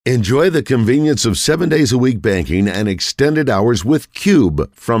Enjoy the convenience of 7 days a week banking and extended hours with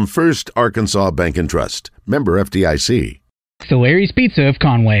Cube from First Arkansas Bank and Trust. Member FDIC. The Larry's Pizza of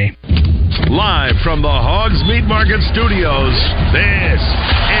Conway. Live from the Hogs Meat Market Studios, this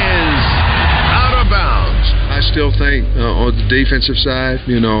is Out of Bounds. I still think on the defensive side,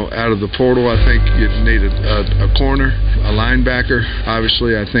 out of the portal, I think you'd need a corner, a linebacker.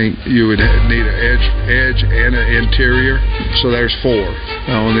 Obviously, I think you would need an edge and an interior. So there's four.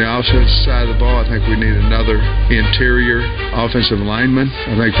 On the offensive side of the ball, I think we need another interior offensive lineman.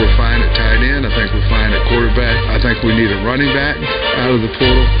 I think we're fine at tight end. I think we're fine at quarterback. I think we need a running back out of the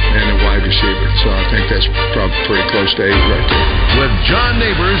portal and a wide receiver. So I think that's probably pretty close to 8 right there. With John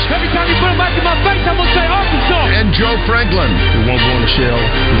Neighbors. Every time you put a mic in my face, I'm going to say Arkansas. And Joe Franklin. We won't go in the shell.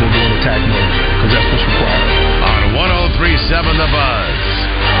 We won't go in attack mode because that's what's required. On 103.7 The Buzz.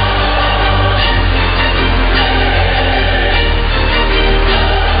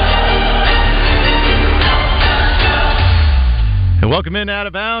 And welcome in Out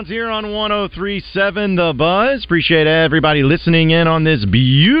of Bounds here on 103.7 The Buzz. Appreciate everybody listening in on this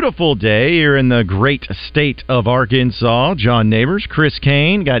beautiful day here in the great state of Arkansas. John Neighbors, Chris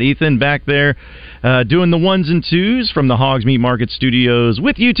Kane, got Ethan back there doing the ones and twos from the Hogs Meat Market Studios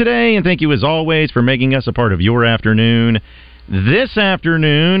with you today. And thank you as always for making us a part of your afternoon. This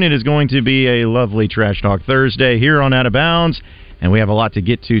afternoon, it is going to be a lovely Trash Talk Thursday here on Out of Bounds. And we have a lot to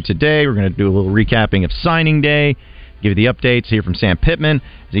get to today. We're going to do a little recapping of signing day. Give you the updates here from Sam Pittman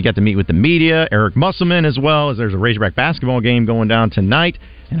as he got to meet with the media, Eric Musselman, as well as there's a Razorback basketball game going down tonight,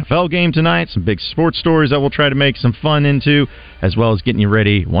 NFL game tonight, some big sports stories that we'll try to make some fun into, as well as getting you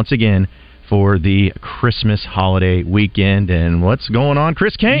ready once again for the Christmas holiday weekend. And what's going on,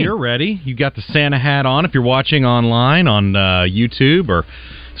 Chris Kane? You're ready. You got the Santa hat on if you're watching online on YouTube or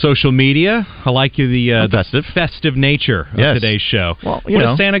social media. I like the festive nature of today's show. Well, what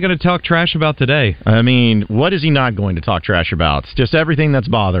is Santa going to talk trash about today? I mean, what is he not going to talk trash about? It's just everything that's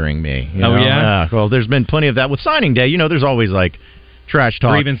bothering me. Yeah? Well, there's been plenty of that. With signing day, there's always like trash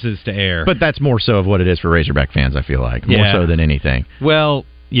talk. Grievances to air. But that's more so of what it is for Razorback fans, I feel like. More so than anything. Well,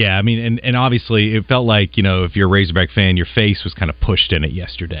 yeah, I mean, and obviously it felt like, if you're a Razorback fan, your face was kind of pushed in it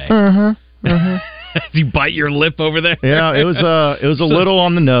yesterday. You bite your lip over there. Yeah, it was a little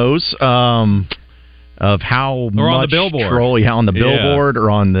on the nose of how much on the billboard. Troll, on the billboard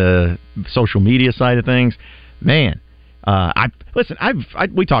or on the social media side of things. Man,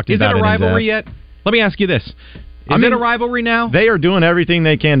 we talked about it. Is it a rivalry yet? Let me ask you this. Is it a rivalry now? They are doing everything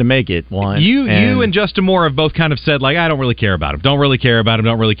they can to make it one. You and Justin Moore have both kind of said, I don't really care about him. Don't really care about him.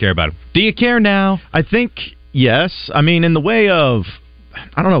 Don't really care about him. Do you care now? I think, yes. I mean, in the way of,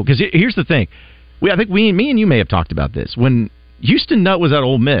 I don't know, because here's the thing. I think me and you may have talked about this. When Houston Nutt was at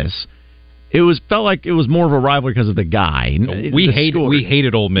Ole Miss, felt like it was more of a rivalry because of the guy. We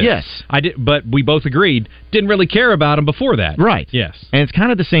hated Ole Miss. Yes, I did, but we both agreed didn't really care about him before that. Right. Yes, and it's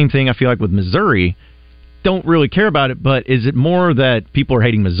kind of the same thing. I feel like with Missouri, don't really care about it. But is it more that people are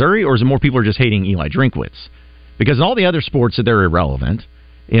hating Missouri, or is it more people are just hating Eli Drinkwitz? Because in all the other sports, they're irrelevant.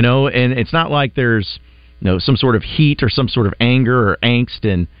 And it's not like there's some sort of heat or some sort of anger or angst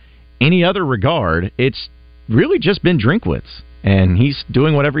in any other regard. It's really just been Drinkwitz, and he's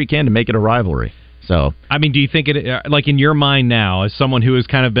doing whatever he can to make it a rivalry. So, I mean, do you think it, like in your mind now, as someone who has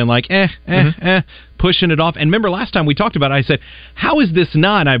kind of been like, pushing it off? And remember last time we talked about it, I said, how is this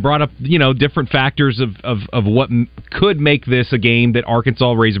not? And I brought up, different factors of what could make this a game that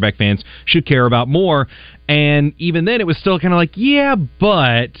Arkansas Razorback fans should care about more. And even then, it was still kind of like, yeah,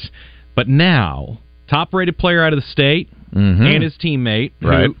 but now, top-rated player out of the state, and his teammate,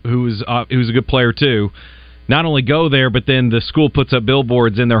 who's a good player too, not only go there, but then the school puts up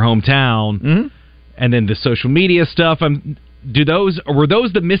billboards in their hometown, and then the social media stuff. Were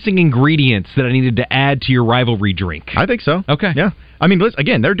those the missing ingredients that I needed to add to your rivalry drink? I think so. Okay, yeah. I mean,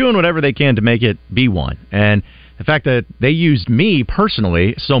 again, they're doing whatever they can to make it be one, and the fact that they used me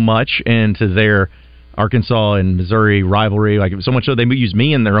personally so much into their Arkansas and Missouri rivalry, like so much so they used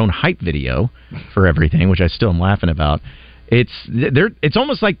me in their own hype video for everything, which I still am laughing about. It's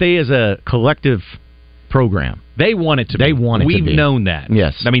almost like they, as a collective program, they want it to be. We've known that.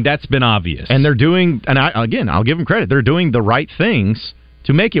 Yes, I mean that's been obvious, and they're doing. And I'll give them credit. They're doing the right things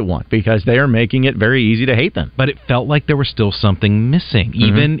to make it one, because they are making it very easy to hate them. But it felt like there was still something missing,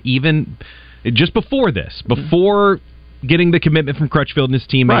 even just before this, before getting the commitment from Crutchfield and his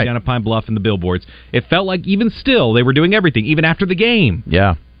teammate down at Pine Bluff and the billboards. It felt like even still they were doing everything, even after the game.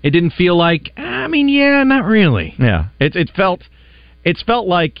 Yeah. It didn't feel like, not really. Yeah. It felt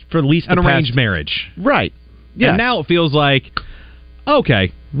like, for at least an arranged marriage. Right. Yeah. And now it feels like,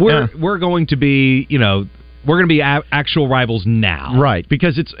 okay, we're going to be, we're going to be actual rivals now. Right,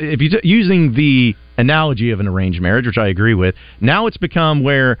 because it's if you using the analogy of an arranged marriage, which I agree with, now it's become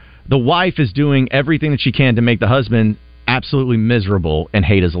where the wife is doing everything that she can to make the husband absolutely miserable and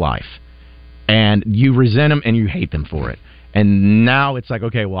hate his life. And you resent him and you hate them for it. And now it's like,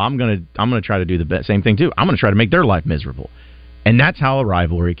 okay, well, I'm gonna try to do the same thing too. I'm gonna try to make their life miserable. And that's how a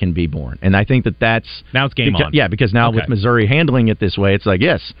rivalry can be born. And I think that's now it's game on. Yeah, because now with Missouri handling it this way, it's like,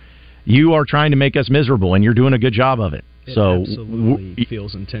 yes, you are trying to make us miserable, and you're doing a good job of it. It so absolutely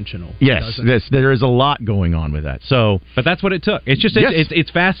feels intentional. Yes, there is a lot going on with that. So, but that's what it took. It's just it's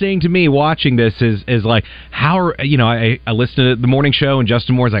fascinating to me watching this. Is like how I listened to the morning show and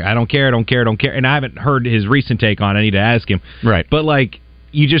Justin Moore's like I don't care, and I haven't heard his recent take on it. I need to ask him. Right, but like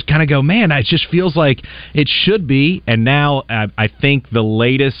you just kind of go, man, it just feels like it should be. And now I think the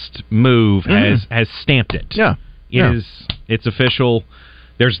latest move has stamped it. Yeah, it's official.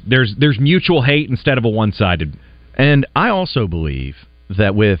 There's mutual hate instead of a one-sided. And I also believe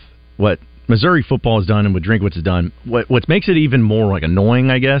that with what Missouri football has done and what Drinkwitz has done, what makes it even more like annoying,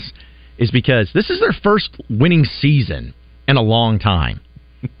 I guess, is because this is their first winning season in a long time.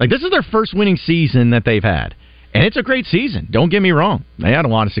 Like, this is their first winning season that they've had. And it's a great season. Don't get me wrong. They had a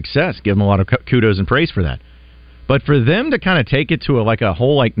lot of success. Give them a lot of kudos and praise for that. But for them to kind of take it to a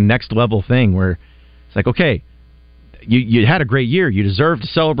whole next level thing where it's like, okay, you had a great year. You deserve to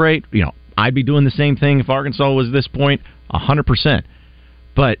celebrate. I'd be doing the same thing if Arkansas was this point, 100%.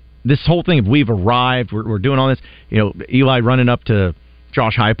 But this whole thing, if we've arrived, we're doing all this, Eli running up to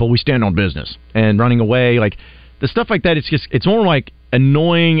Josh Heupel, we stand on business, and running away, like the stuff like that, it's more like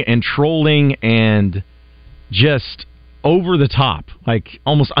annoying and trolling and just over the top, like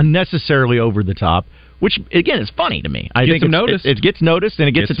almost unnecessarily over the top, which, again, is funny to me. I think it gets noticed and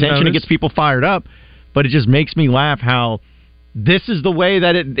it gets attention, it gets people fired up, but it just makes me laugh how this is the way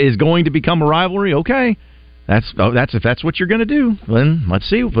that it is going to become a rivalry. Okay, that's if that's what you're going to do, then let's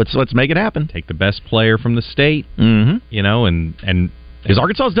see. Let's make it happen. Take the best player from the state, and because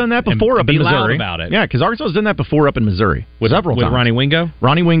Arkansas has done that before up in Missouri. Loud about it. Yeah, because Arkansas has done that before up in Missouri several times. With Ronnie Wingo.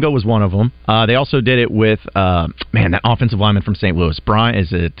 Ronnie Wingo was one of them. They also did it with that offensive lineman from St. Louis.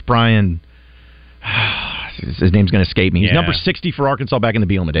 Brian? His name's going to escape me. He's number 60 for Arkansas back in the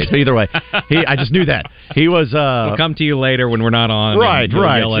Bielema days. But either way, I just knew that. He was... we'll come to you later when we're not on. Right.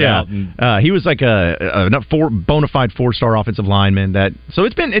 Yell it out he was like a bona fide 4-star offensive lineman. So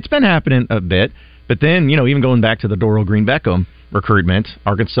it's been happening a bit. But then, even going back to the Dorial Green Beckham recruitment,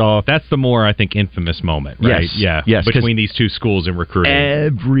 Arkansas... That's the more, I think, infamous moment, right? Yes. Between these two schools in recruiting.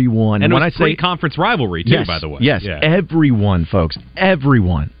 Everyone. And when I say conference rivalry, too, by the way. Yes, everyone, folks.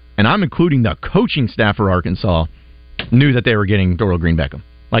 Everyone. And I'm including the coaching staff for Arkansas, knew that they were getting Dorial Green Beckham.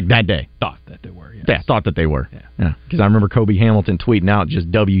 Like that day. Thought that they were, yes. Yeah, thought that they were. Yeah. Because I remember Kobe Hamilton tweeting out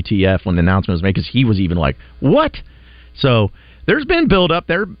just WTF when the announcement was made, because he was even like, what? So there's been build-up.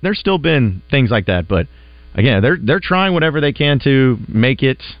 There's still been things like that. But, again, they're trying whatever they can to make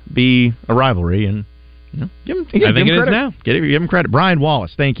it be a rivalry. And give him credit. Is now. Give him credit. Brian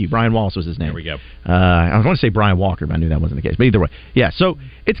Wallace. Thank you. Brian Wallace was his name. There we go. I was going to say Brian Walker, but I knew that wasn't the case. But either way, yeah. So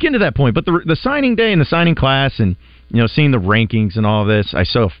it's getting to that point. But the signing day and the signing class, and seeing the rankings and all of this, I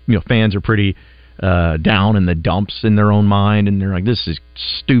saw fans are pretty down in the dumps in their own mind, and they're like, "This is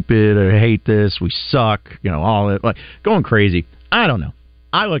stupid. I hate this. We suck." All that, like going crazy. I don't know.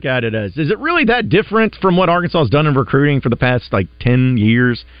 I look at it as, is it really that different from what Arkansas has done in recruiting for the past 10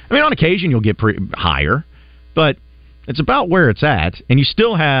 years? I mean, on occasion you'll get higher, but it's about where it's at, and you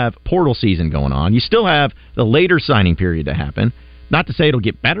still have portal season going on. You still have the later signing period to happen. Not to say it'll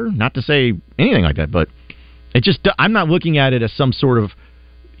get better, not to say anything like that, but I'm not looking at it as some sort of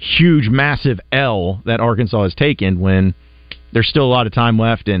huge, massive L that Arkansas has taken when there's still a lot of time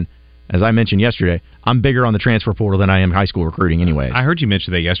left, and as I mentioned yesterday, I'm bigger on the transfer portal than I am high school recruiting anyway. I heard you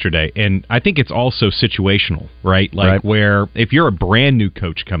mention that yesterday, and I think it's also situational, right? Where if you're a brand new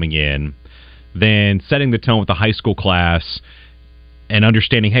coach coming in, then setting the tone with the high school class and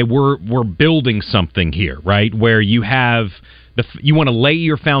understanding, hey, we're building something here, right? Where you have you want to lay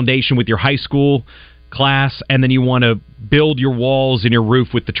your foundation with your high school class, and then you want to build your walls and your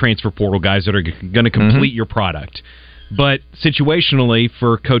roof with the transfer portal guys that are going to complete your product. But situationally,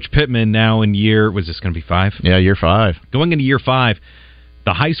 for Coach Pittman now in was this going to be 5? Yeah, year 5. Going into year 5,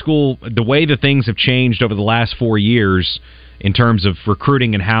 the high school, the way that things have changed over the last 4 years in terms of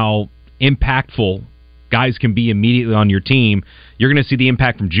recruiting and how impactful guys can be immediately on your team, you're going to see the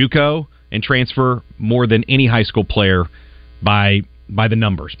impact from JUCO and transfer more than any high school player by the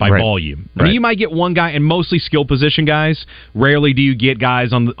numbers, by volume. I mean, you might get one guy, and mostly skill position guys. Rarely do you get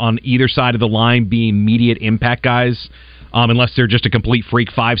guys on either side of the line be immediate impact guys unless they're just a complete freak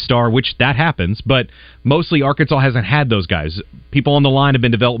 5-star, which that happens. But mostly Arkansas hasn't had those guys. People on the line have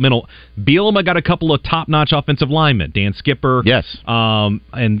been developmental. Bielema got a couple of top-notch offensive linemen. Dan Skipper. Yes. And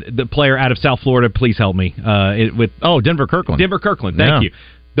the player out of South Florida, please help me. Denver Kirkland. Denver Kirkland, thank you.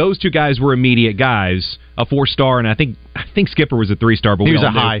 Those two guys were immediate guys, a 4-star, and I think Skipper was a 3-star, but he was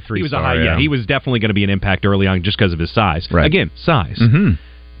a high 3-star. He was a high, yeah. He was definitely going to be an impact early on just because of his size. Right. Again, size. Mm-hmm.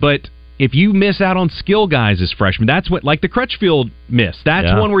 But if you miss out on skill guys as freshmen, that's what, like the Crutchfield miss.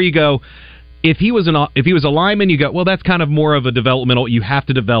 That's one where you go, if he was a lineman, you go, well, that's kind of more of a developmental. You have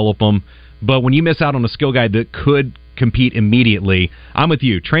to develop them. But when you miss out on a skill guy that could compete immediately, I'm with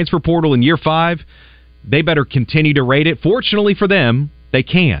you. Transfer portal in year 5, they better continue to rate it. Fortunately for them, they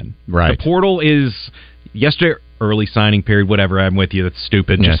can. Right. The portal is yesterday, early signing period, whatever. I'm with you. That's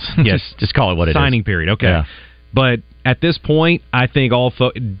stupid. Yes. Just call it what it is. Signing period. Okay. Yeah. But at this point, I think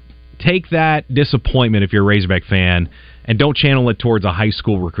take that disappointment if you're a Razorback fan and don't channel it towards a high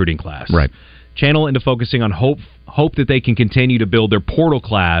school recruiting class. Right. Channel it into focusing on hope that they can continue to build their portal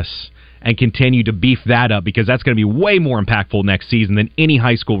class and continue to beef that up, because that's going to be way more impactful next season than any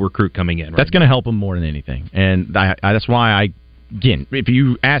high school recruit coming in. That's going to help them more than anything. And that's why again, if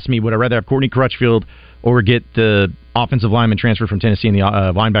you ask me, would I rather have Courtney Crutchfield or get the offensive lineman transfer from Tennessee and the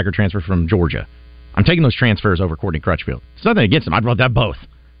linebacker transfer from Georgia? I'm taking those transfers over Courtney Crutchfield. It's nothing against them. I'd rather have both.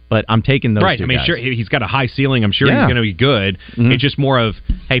 But I'm taking those two guys. Sure, he's got a high ceiling. I'm sure he's going to be good. Mm-hmm. It's just more of,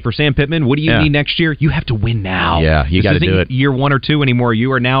 hey, for Sam Pittman, what do you need next year? You have to win now. Yeah, you got to do it. Year 1 or 2 anymore.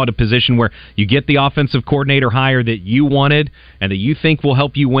 You are now at a position where you get the offensive coordinator hire that you wanted and that you think will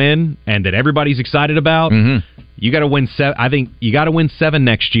help you win and that everybody's excited about. Mm-hmm. You got to win 7. I think you got to win 7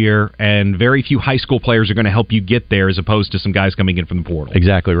 next year, and very few high school players are going to help you get there, as opposed to some guys coming in from the portal.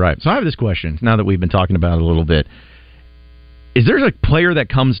 Exactly right. So I have this question now that we've been talking about it a little bit. Is there a player that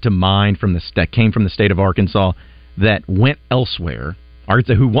comes to mind that came from the state of Arkansas that went elsewhere?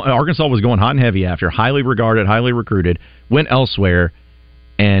 Arkansas was going hot and heavy after, highly regarded, highly recruited, went elsewhere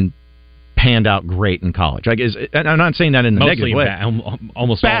and panned out great in college. I'm not saying that in the negative way.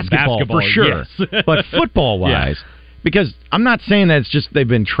 Almost basketball for sure, yes. But football-wise, because I'm not saying that it's just they've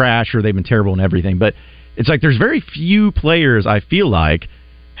been trash or they've been terrible and everything, but it's like there's very few players I feel like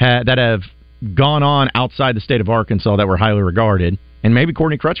that have gone on outside the state of Arkansas that were highly regarded, and maybe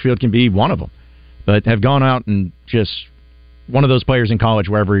Courtney Crutchfield can be one of them, but have gone out and just one of those players in college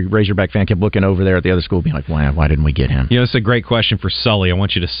where every Razorback fan kept looking over there at the other school being like, why didn't we get him? It's a great question for Sully. I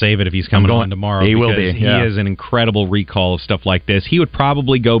want you to save it if he's coming on tomorrow. He will be. He has an incredible recall of stuff like this. He would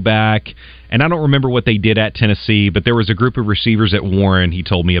probably go back, and I don't remember what they did at Tennessee, but there was a group of receivers at Warren he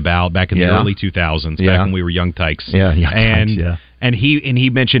told me about back in the early 2000s, back when we were young tykes. And he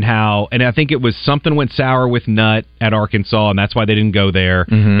mentioned how, and I think it was something went sour with Nutt at Arkansas, and that's why they didn't go there.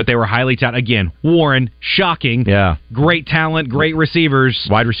 Mm-hmm. But they were highly talented. Again, Warren, shocking. Yeah. Great talent, great receivers.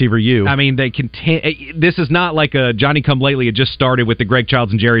 Wide receiver you. I mean, this is not like a Johnny Come Lately. It just started with the Greg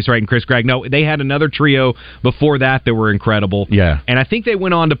Childs and Jerry Wright and Chris Gregg. No, they had another trio before that were incredible. Yeah. And I think they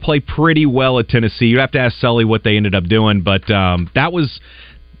went on to play pretty well at Tennessee. You'd have to ask Sully what they ended up doing, but that was...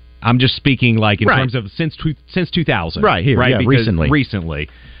 I'm just speaking like in terms of since 2000. Right, here, yeah, recently.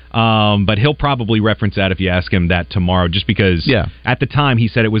 But he'll probably reference that if you ask him that tomorrow, just because at the time he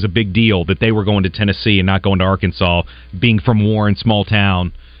said it was a big deal that they were going to Tennessee and not going to Arkansas, being from Warren, small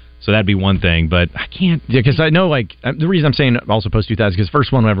town. So that'd be one thing, but I can't... Yeah, because I know, the reason I'm saying also post-2000 is because the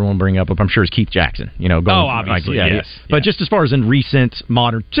first one everyone will bring up, I'm sure, is Keith Jackson. Obviously, yes. But just as far as in recent,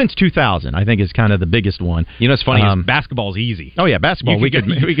 modern, since 2000, I think is kind of the biggest one. It's funny, basketball's easy. Oh, yeah, basketball. We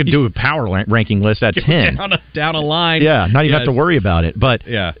could do a power ranking list at 10. Down a line. Yeah, not even have to worry about it. But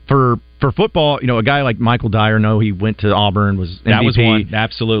for football, a guy like Michael Dyer, he went to Auburn, was MVP. That was one,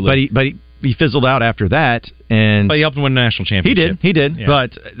 absolutely. But he fizzled out after that, but he helped win a national championship. He did. Yeah.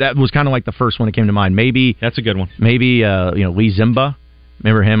 But that was kind of like the first one that came to mind. Maybe that's a good one. Maybe Lee Zimba.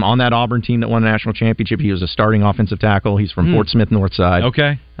 Remember him on that Auburn team that won a national championship? He was a starting offensive tackle. He's from Fort Smith Northside.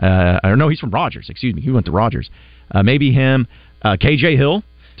 Okay. I don't know. He's from Rogers. Excuse me. He went to Rogers. Maybe him. KJ Hill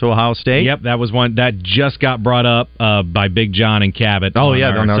to Ohio State. Yep, that was one that just got brought up by Big John and Cabot. Oh, yeah,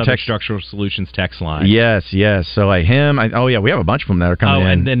 on our Structural Solutions text line. Yes. So him. we have a bunch of them that are coming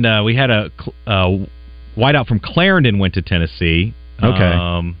in. And then we had a wideout from Clarendon went to Tennessee.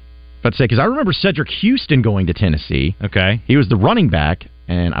 Okay. Let's say, because I remember Cedric Houston going to Tennessee. Okay. He was the running back,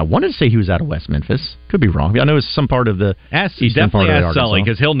 and I wanted to say he was out of West Memphis. Could be wrong. I know it's some part of the eastern part of Arkansas. Sully,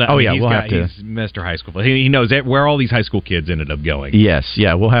 because he'll know. Oh, yeah, we'll have to. He's Mr. High School. He knows where all these high school kids ended up going. Yes,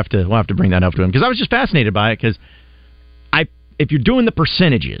 we'll have to bring that up to him, because I was just fascinated by it, because if you're doing the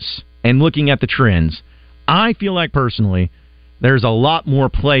percentages and looking at the trends, I feel like personally there's a lot more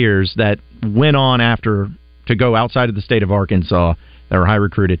players that went on after to go outside of the state of Arkansas that were high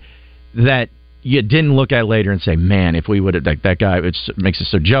recruited that you didn't look at later and say, man, if we would have, that guy, it makes us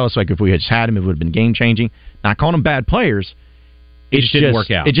so jealous. Like if we had just had him, it would have been game changing. Not calling them bad players. It just didn't work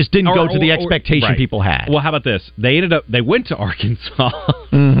out. It just didn't go to the expectation right. people had. Well, how about this? They went to Arkansas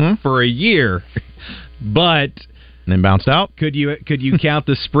for a year, but and then bounced out. Could you count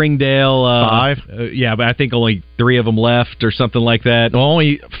the Springdale 5? Yeah, but I think only 3 of them left or something like that. Well,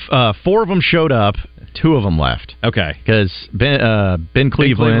 only 4 of them showed up. 2 of them left. Okay, because Ben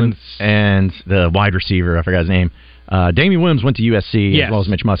Cleveland and the wide receiver, I forgot his name, Damian Williams went to USC as well as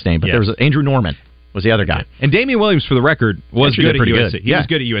Mitch Mustaine, but there was Andrew Norman was the other guy. And Damian Williams, for the record, was good at USC. Good. He was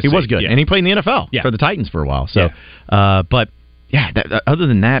good at USC. He was good, and he played in the NFL for the Titans for a while. So, but other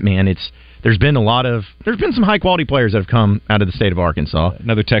than that, man, there's been some high quality players that have come out of the state of Arkansas.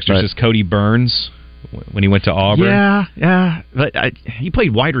 Another texter says Cody Burns when he went to Auburn. Yeah, but he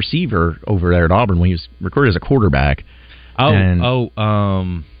played wide receiver over there at Auburn when he was recruited as a quarterback. So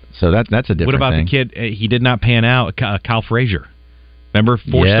that's a different thing. What about the kid? He did not pan out. Kyle Frazier. Remember,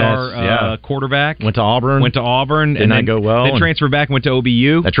 4-star quarterback? Went to Auburn. Did not go well. Then transferred back and went to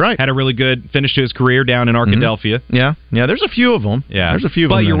OBU. That's right. Had a really good finish to his career down in Arkadelphia. Yeah, there's a few of them. Yeah. There's a few of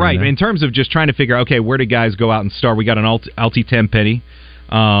them. But you're right. In terms of just trying to figure out, okay, where did guys go out and start? We got an Alti Tenpenny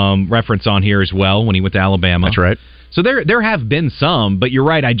reference on here as well when he went to Alabama. That's right. So there have been some, but you're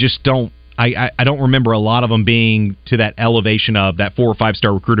right. I just don't. I don't remember a lot of them being to that elevation of that 4 or 5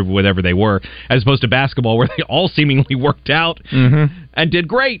 star recruiter, whatever they were, as opposed to basketball, where they all seemingly worked out and did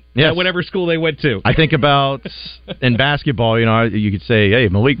great at whatever school they went to. I think about in basketball, you could say, hey,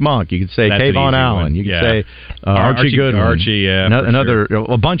 Malik Monk, you could say Kayvon Allen, you could say Archie Goodwin,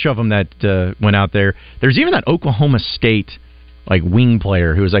 a bunch of them that went out there. There's even that Oklahoma State wing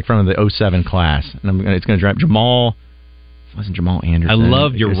player who was from the 07 class, and it's going to draft Jamal. Wasn't Jamal Anderson? I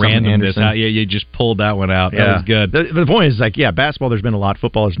love your randomness. You just pulled that one out. That was good. The point is, basketball, there's been a lot.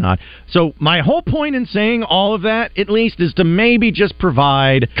 Football is not. So my whole point in saying all of that, at least, is to maybe just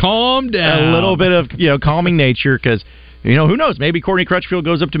provide calm down a little bit of calming nature, because who knows? Maybe Courtney Crutchfield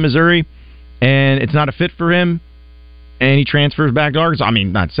goes up to Missouri, and it's not a fit for him, and he transfers back to Arkansas. I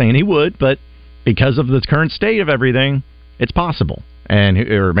mean, not saying he would, but because of the current state of everything, it's possible.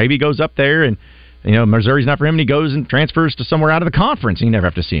 Or maybe he goes up there and Missouri's not for him, and he goes and transfers to somewhere out of the conference, and you never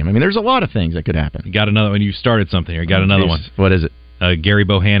have to see him. I mean, there's a lot of things that could happen. You got another one. You started something here. You got another one. What is it? Gary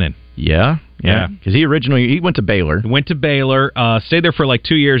Bohannon. Yeah. Because he went to Baylor. Stayed there for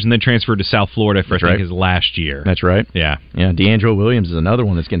 2 years, and then transferred to South Florida for his last year. That's right. Yeah. D'Angelo Williams is another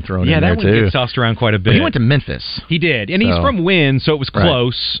one that's getting thrown in there, too. Yeah, that one gets tossed around quite a bit. But he went to Memphis. He did. And he's from Wynn, so it was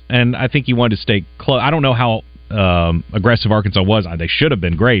close, and I think he wanted to stay close. I don't know how aggressive Arkansas was. They should have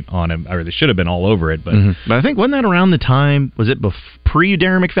been great on him, or they should have been all over it. But but I think, wasn't that around the time, was it pre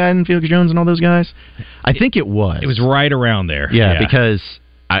Darren McFadden, Felix Jones, and all those guys? I think it was. It was right around there. Yeah. Because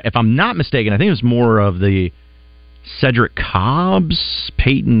if I'm not mistaken, I think it was more of the Cedric Cobbs,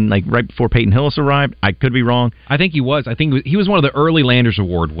 Peyton, right before Peyton Hillis arrived. I could be wrong. I think he was. I think he was one of the early Landers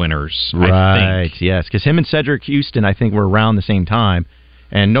Award winners. Right. I think. Yes, because him and Cedric Houston, I think, were around the same time.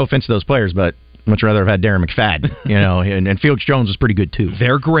 And no offense to those players, but much rather have had Darren McFadden, and Felix Jones was pretty good too.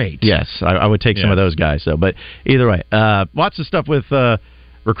 They're great. Yes, I would take some of those guys. So, but either way, lots of stuff with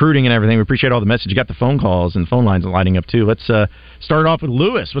recruiting and everything. We appreciate all the message. You got the phone calls and the phone lines lighting up too. Let's start off with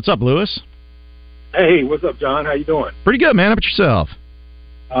Lewis. What's up, Lewis? Hey, what's up, John? How you doing? Pretty good, man. How about yourself?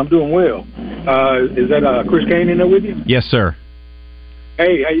 I'm doing well. Is that Chris Kane in there with you? Yes, sir.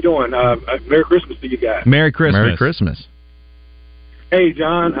 Hey, how you doing? Merry Christmas to you guys. Merry Christmas. Merry Christmas. Hey,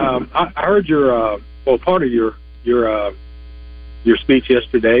 John, I heard your part of your speech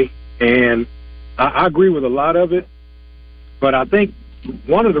yesterday, and I agree with a lot of it. But I think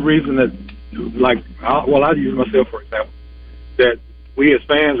one of the reasons that, I'll use myself for example, that we as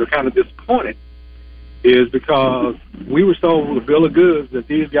fans are kind of disappointed is because we were sold with a bill of goods that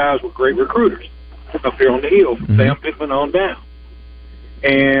these guys were great recruiters up here on the hill, from Sam Pittman on down,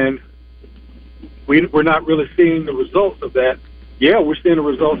 and we're not really seeing the results of that. Yeah, we're seeing the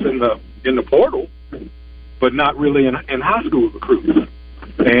results in the portal, but not really in high school recruitment.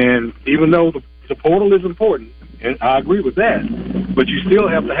 And even though the portal is important, and I agree with that, but you still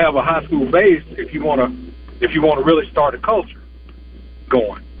have to have a high school base if you want to really start a culture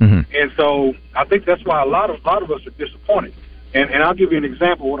going. And so I think that's why a lot of us are disappointed. And I'll give you an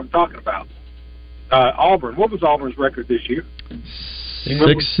example of what I'm talking about. Auburn. What was Auburn's record this year?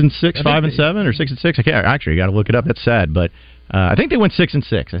 6-6, 5-7, or 6-6. I can't actually. You got to look it up. That's sad, but. I think they went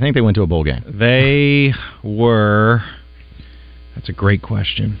 6-6. I think they went to a bowl game. They were. That's a great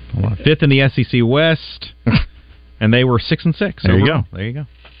question. 5th in the SEC West, and they were 6-6. There you go. There you go.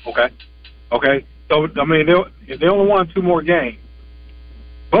 Okay. So, I mean, they only won 2 more games.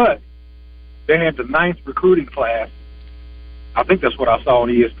 But they had the 9th recruiting class. I think that's what I saw on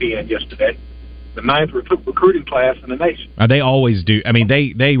ESPN yesterday. The 9th recruiting class in the nation. They always do. I mean,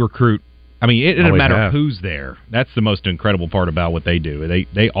 they recruit. I mean, it doesn't matter have. who's there. That's the most incredible part about what they do.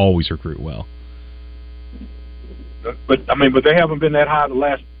 They always recruit well. But they haven't been that high the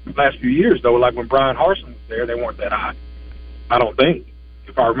last few years, though. Like when Brian Harsin was there, they weren't that high. I don't think,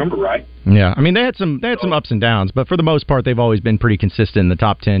 if I remember right. Yeah, I mean they had some ups and downs, but for the most part, they've always been pretty consistent in the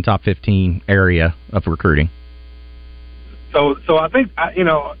top 10, top 15 area of recruiting. So I think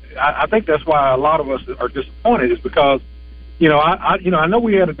I think that's why a lot of us are disappointed, is because I know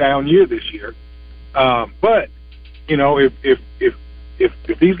we had a down year this year, but if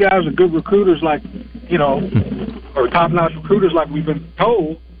these guys are good recruiters, like or top-notch recruiters like we've been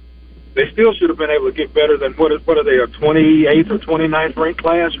told, they still should have been able to get better than what are they, a 28th or 29th ranked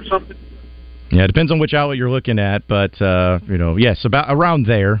class or something? Yeah, it depends on which outlet you're looking at, but yes, about around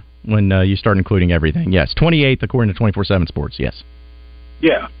there when you start including everything. Yes, 28th according to 24/7 Sports. Yes.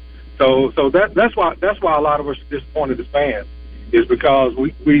 Yeah. So that's why a lot of us are disappointed as fans, is because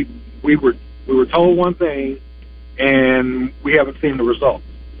we were told one thing and we haven't seen the results.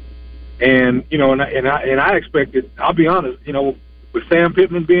 And I expected, I'll be honest, with Sam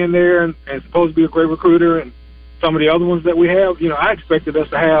Pittman being there and supposed to be a great recruiter, and some of the other ones that we have, I expected us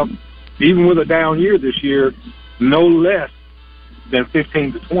to have, even with a down year this year, no less than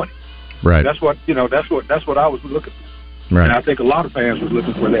 15 to 20. Right. That's what I was looking for. Right. And I think a lot of fans were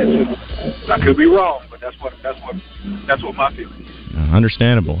looking for that too. I could be wrong, but that's what my feeling is.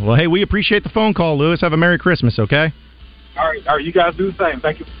 Understandable. Well, hey, we appreciate the phone call, Lewis. Have a Merry Christmas, okay? All right, you guys do the same.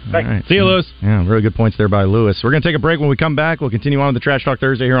 Thank you. All right. See you, Lewis. Yeah, really good points there by Lewis. We're going to take a break. When we come back, we'll continue on with the Trash Talk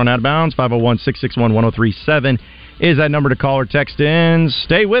Thursday here on Out of Bounds. 501-661-1037 is that number to call or text in.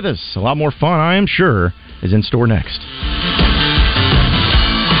 Stay with us. A lot more fun, I am sure, is in store next.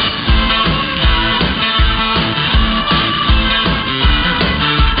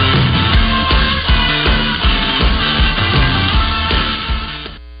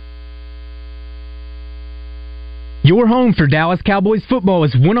 Your home for Dallas Cowboys football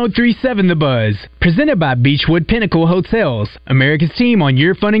is 103.7 The Buzz. Presented by Beachwood Pinnacle Hotels. America's team on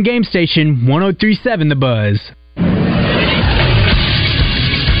your fun and game station, 103.7 The Buzz.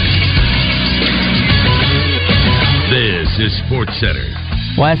 This is Sports Center.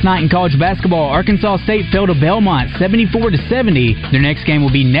 Last night in college basketball, Arkansas State fell to Belmont 74-70. Their next game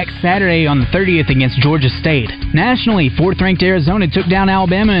will be next Saturday on the 30th against Georgia State. Nationally, 4th-ranked Arizona took down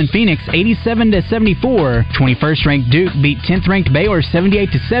Alabama and Phoenix 87-74. 21st-ranked Duke beat 10th-ranked Baylor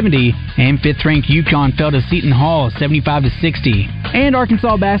 78-70, and 5th-ranked UConn fell to Seton Hall 75-60. And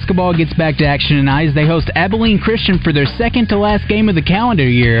Arkansas basketball gets back to action tonight as they host Abilene Christian for their second-to-last game of the calendar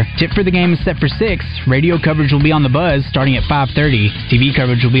year. Tip for the game is set for 6. Radio coverage will be on The Buzz starting at 5:30. TV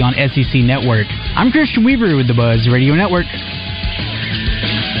coverage will be on SEC Network. I'm Christian Weaver with The Buzz Radio Network.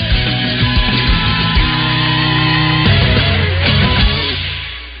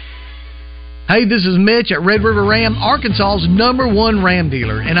 Hey, this is Mitch at Red River Ram, Arkansas's #1 Ram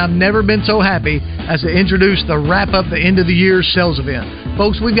dealer, and I've never been so happy as to introduce the Wrap Up the End of the Year sales event.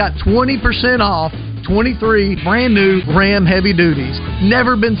 Folks, we've got 20% off 23 brand new Ram heavy duties.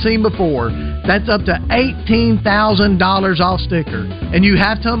 Never been seen before. That's up to $18,000 off sticker. And you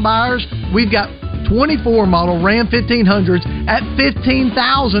half-ton buyers, we've got 24 model Ram 1500s at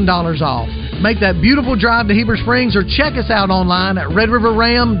 $15,000 off. Make that beautiful drive to Heber Springs or check us out online at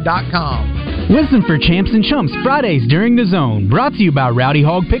redriverram.com. Listen for Champs and Chumps Fridays during the Zone, brought to you by Rowdy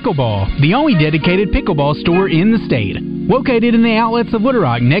Hog Pickleball, the only dedicated pickleball store in the state. Located in the outlets of Little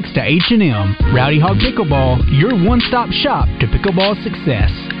Rock next to H&M. Rowdy Hog Pickleball, your one-stop shop to pickleball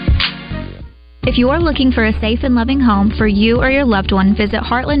success. If you are looking for a safe and loving home for you or your loved one, visit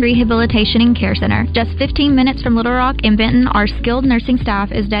Heartland Rehabilitation and Care Center. Just 15 minutes from Little Rock in Benton, our skilled nursing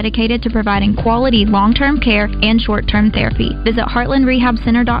staff is dedicated to providing quality long-term care and short-term therapy. Visit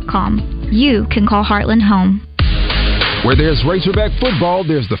heartlandrehabcenter.com. You can call Heartland home. Where there's Razorback football,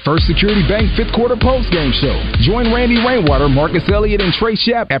 there's the First Security Bank fifth quarter postgame show. Join Randy Rainwater, Marcus Elliott, and Trey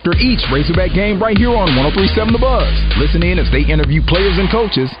Schapp after each Razorback game right here on 103.7 The Buzz. Listen in as they interview players and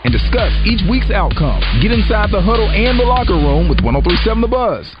coaches and discuss each week's outcome. Get inside the huddle and the locker room with 103.7 The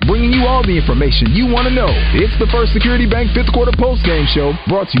Buzz, bringing you all the information you want to know. It's the First Security Bank fifth quarter postgame show,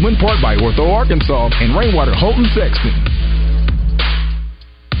 brought to you in part by Ortho Arkansas and Rainwater Holton Sexton.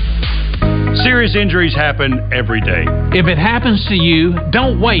 Serious injuries happen every day. If it happens to you,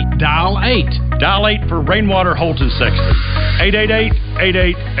 don't wait. Dial 8. Dial 8 for Rainwater Holton Sexton.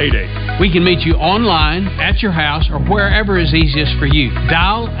 888-8888. We can meet you online, at your house, or wherever is easiest for you.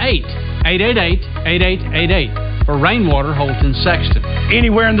 Dial 8. 888-8888. For Rainwater, Holton, Sexton.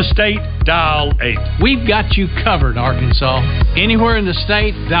 Anywhere in the state, dial 8. We've got you covered, Arkansas. Anywhere in the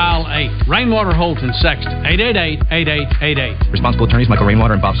state, dial 8. Rainwater, Holton, Sexton. 888-8888. Responsible attorneys Michael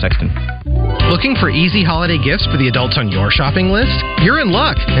Rainwater and Bob Sexton. Looking for easy holiday gifts for the adults on your shopping list? You're in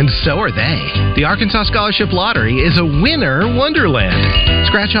luck, and so are they. The Arkansas Scholarship Lottery is a winner wonderland.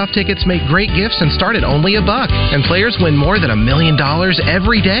 Scratch-off tickets make great gifts and start at only $1, and players win more than $1 million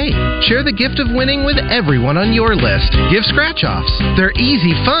every day. Share the gift of winning with everyone on your list. Give scratch-offs. They're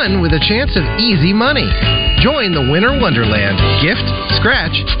easy fun with a chance of easy money. Join the winner wonderland. Gift,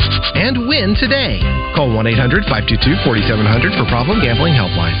 scratch, and win today. Call 1-800-522-4700 for Problem Gambling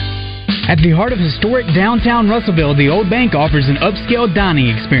Helpline. At the heart of historic downtown Russellville, the Old Bank offers an upscale dining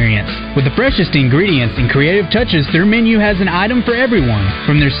experience. With the freshest ingredients and creative touches, their menu has an item for everyone.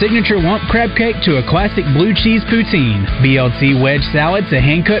 From their signature lump crab cake to a classic blue cheese poutine, BLT wedge salad to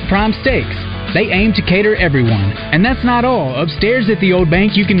hand-cut prime steaks. They aim to cater everyone. And that's not all. Upstairs at the Old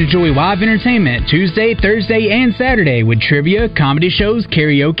Bank, you can enjoy live entertainment Tuesday, Thursday, and Saturday with trivia, comedy shows,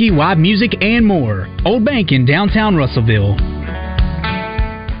 karaoke, live music, and more. Old Bank in downtown Russellville.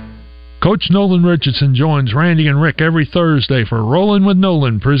 Coach Nolan Richardson joins Randy and Rick every Thursday for Rollin' with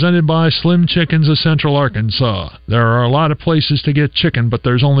Nolan, presented by Slim Chickens of Central Arkansas. There are a lot of places to get chicken, but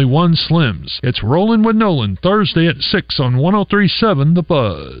there's only one Slim's. It's Rollin' with Nolan, Thursday at 6 on 103.7 The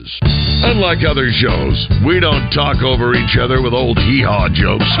Buzz. Unlike other shows, we don't talk over each other with old hee-haw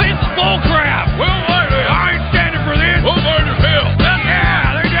jokes. This is bull crap. Well, I ain't standing for this. Who's going to hell?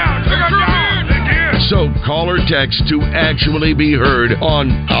 Yeah, they're down. They're down. So call or text to actually be heard on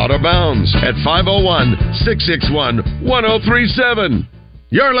Out of Bounds at 501-661-1037.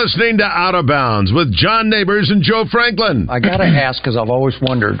 You're listening to Out of Bounds with John Neighbors and Joe Franklin. I got to ask, because I've always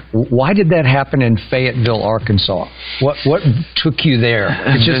wondered, why did that happen in Fayetteville, Arkansas? What took you there?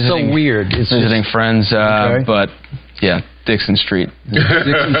 It's just so weird. It's visiting friends, okay. But yeah, Dixon Street.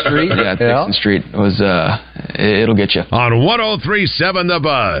 Dixon Street? Yeah, Dixon Street was, it'll get you. On 103.7 The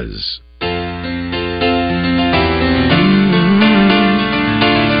Buzz.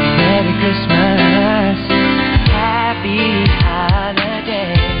 Merry Christmas, happy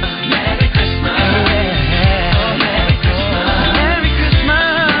holiday. Merry Christmas, Merry Christmas, Merry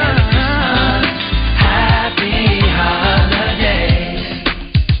Christmas, happy holiday.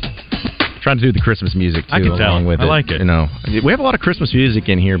 Trying to do the Christmas music too. I can tell. With I like it. You know, we have a lot of Christmas music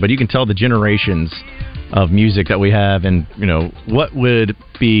in here, but you can tell the generations of music that we have, and you know what would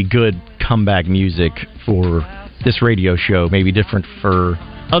be good comeback music for this radio show. Maybe different for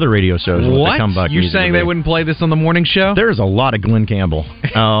other radio shows. What? You're saying they wouldn't play this on the morning show? There's a lot of Glenn Campbell.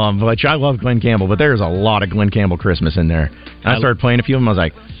 Which I love Glenn Campbell, but there's a lot of Glenn Campbell Christmas in there. And I started playing a few of them. I was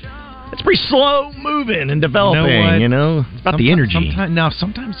like, it's pretty slow moving and developing. You know, it's about the energy.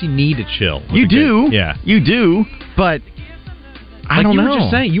 Sometimes you need to chill. You do. Yeah. You do. But I don't know. You were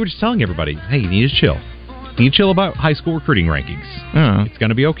just saying. You were just telling everybody, hey, you need to chill. You need to chill about high school recruiting rankings. It's going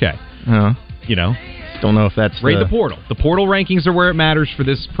to be okay. You know? Don't know if that's raid the portal. The portal rankings are where it matters for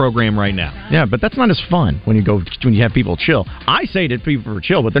this program right now. Yeah, but that's not as fun when you have people chill. I say that people are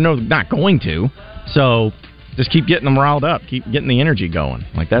chill, but they're not going to. So just keep getting them riled up, keep getting the energy going.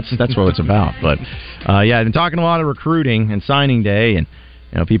 Like that's what it's about. But yeah, I've been talking a lot of recruiting and signing day, and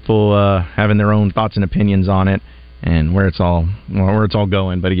you know people having their own thoughts and opinions on it and where it's all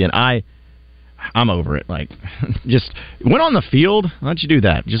going. But again, I'm over it. Like, just went on the field. Why don't you do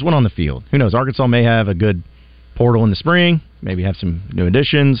that? Just went on the field. Who knows? Arkansas may have a good portal in the spring. Maybe have some new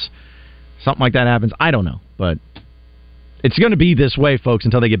additions. Something like that happens. I don't know. But it's going to be this way, folks,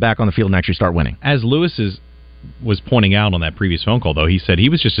 until they get back on the field and actually start winning. As Lewis was pointing out on that previous phone call, though, he said he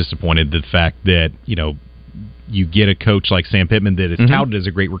was just disappointed the fact that, you know, you get a coach like Sam Pittman that is touted as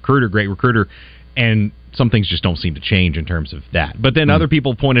a great recruiter, and some things just don't seem to change in terms of that. But then other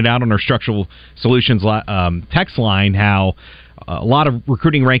people pointed out on our Structural Solutions text line how a lot of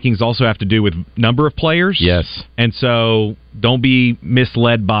recruiting rankings also have to do with number of players. Yes. And so don't be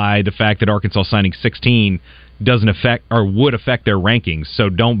misled by the fact that Arkansas signing 16 doesn't affect or would affect their rankings. So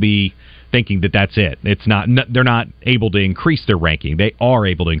don't be thinking that that's it. It's not. They're not able to increase their ranking. They are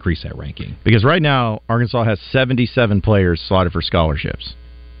able to increase that ranking. Because right now, Arkansas has 77 players slotted for scholarships.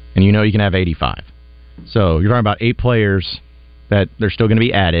 And you know you can have 85. So you're talking about 8 players that they're still going to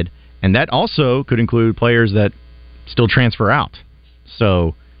be added, and that also could include players that still transfer out.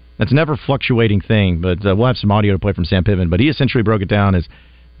 So that's never a fluctuating thing, but we'll have some audio to play from Sam Pittman. But he essentially broke it down as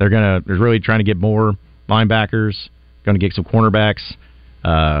they're really trying to get more linebackers, going to get some cornerbacks,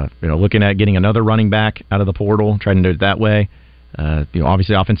 looking at getting another running back out of the portal, trying to do it that way.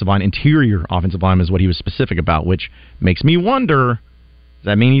 Obviously offensive line, interior offensive line is what he was specific about, which makes me wonder Does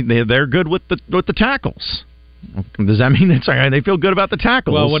that mean they're good with the tackles? Does that mean they feel good about the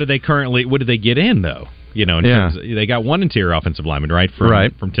tackles? Well, what did they get in though? In terms of, they got one interior offensive lineman, right?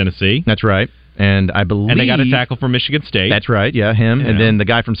 From Tennessee. That's right. And I believe... And they got a tackle from Michigan State. That's right, him. And then the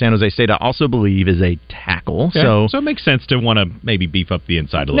guy from San Jose State, I also believe, is a tackle. Okay. So it makes sense to want to maybe beef up the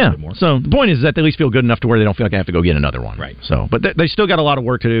inside a little bit more. So the point is that they at least feel good enough to where they don't feel like they have to go get another one. Right. So, but they still got a lot of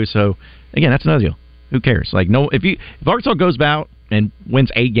work to do. So, again, that's another deal. Who cares? If Arkansas goes out and wins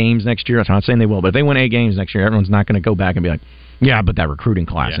 8 games next year, I'm not saying they will, but if they win 8 games next year, everyone's not going to go back and be like, yeah, but that recruiting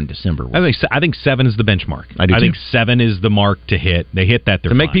class in December. I think 7 is the benchmark. I do too. Think 7 is the mark to hit. They hit that.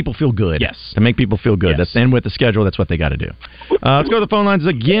 To make people feel good. Yes. To make people feel good. Yes. And with the schedule, that's what they got to do. Let's go to the phone lines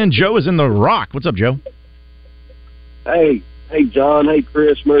again. Joe is in the Rock. What's up, Joe? Hey, John. Hey,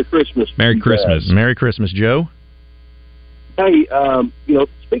 Chris. Merry Christmas. Merry Christmas. Merry Christmas, Joe. Hey,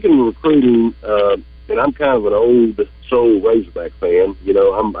 speaking of recruiting, and I'm kind of an old soul Razorback fan.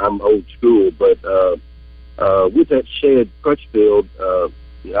 I'm old school, but with that said, Crutchfield,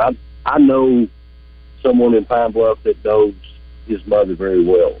 I know someone in Pine Bluff that knows his mother very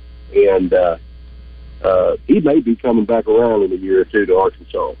well, and he may be coming back around in a year or two to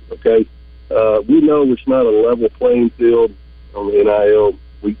Arkansas. Okay, we know it's not a level playing field on the NIL.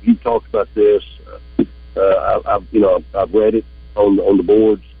 You talked about this. I've read it on the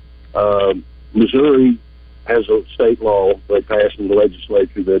boards. Missouri has a state law they passed in the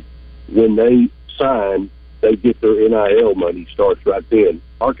legislature that when they sign, they get their NIL money starts right then.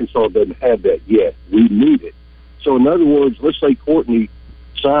 Arkansas doesn't have that yet. We need it. So in other words, let's say Courtney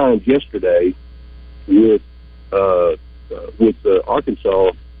signed yesterday with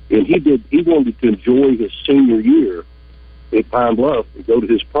Arkansas, and he wanted to enjoy his senior year at Pine Bluff and go to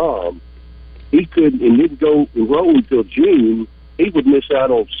his prom. He couldn't and didn't go enroll until June. He would miss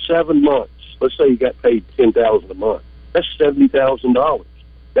out on 7 months. Let's say he got paid $10,000 a month. That's $70,000.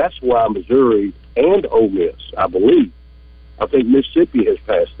 That's why Missouri and Ole Miss, I believe, I think Mississippi has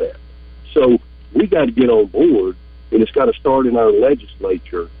passed that. So we got to get on board, and it's got to start in our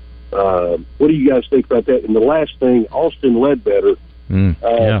legislature. What do you guys think about that? And the last thing, Austin Ledbetter.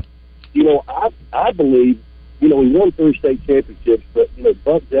 I believe, he won 3 state championships, but,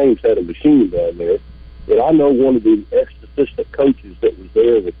 Buck James had a machine down there. And I know one of the ex-assistant coaches that was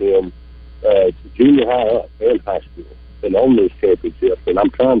there with him, junior high up and high school, and on those championships. And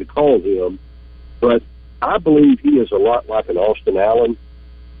I'm trying to call him, but I believe he is a lot like an Austin Allen.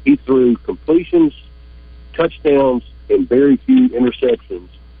 He threw completions, touchdowns, and very few interceptions.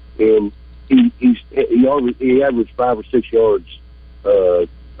 And he averaged 5 or 6 yards a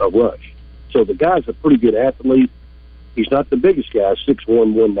rush. So the guy's a pretty good athlete. He's not the biggest guy, 6'1",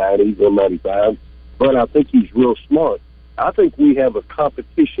 190, 195, but I think he's real smart. I think we have a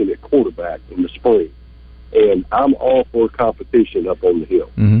competition at quarterback in the spring, and I'm all for competition up on the hill.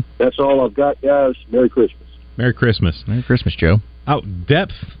 Mm-hmm. That's all I've got, guys. Merry Christmas. Merry Christmas. Merry Christmas, Joe. Oh,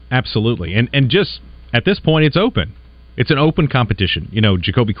 depth, absolutely. And just at this point, it's open. It's an open competition.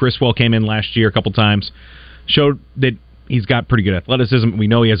 Jacoby Criswell came in last year a couple times, showed that he's got pretty good athleticism. We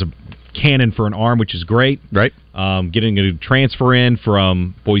know he has a cannon for an arm, which is great. Right. Getting a transfer in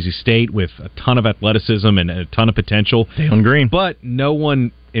from Boise State with a ton of athleticism and a ton of potential. Dalen Green. But no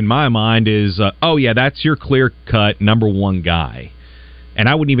one, in my mind, is, that's your clear-cut number 1 guy. And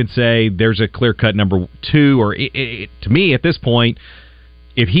I wouldn't even say there's a clear-cut number 2, or to me, at this point,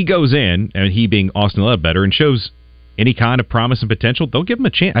 if he goes in, and he being Austin Ledbetter, and shows any kind of promise and potential, they'll give him a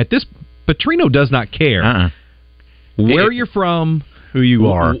chance. At this, Petrino does not care where you're from, who you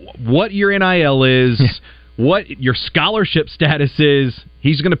are, what your NIL is, what your scholarship status is.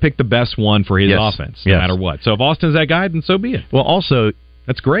 He's going to pick the best one for his offense, no matter what. So if Austin's that guy, then so be it. Well, also,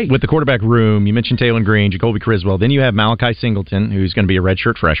 that's great. With the quarterback room, you mentioned Taylor Green, Jacoby Criswell. Then you have Malachi Singleton, who's going to be a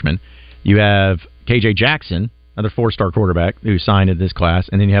redshirt freshman. You have KJ Jackson, another 4-star quarterback who signed in this class.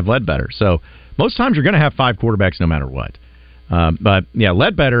 And then you have Ledbetter. So most times you're going to have 5 quarterbacks no matter what. But,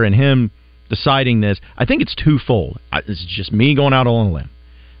 Ledbetter and him deciding this, I think it's twofold. This is just me going out on a limb.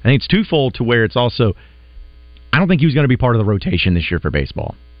 I think it's twofold to where it's also, I don't think he was going to be part of the rotation this year for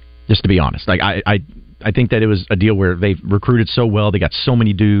baseball, just to be honest. I think that it was a deal where they've recruited so well, they got so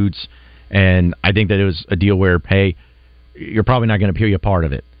many dudes, and I think that it was a deal where, hey, you're probably not going to be a part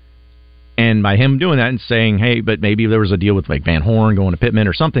of it. And by him doing that and saying, hey, but maybe there was a deal with like Van Horn going to Pittman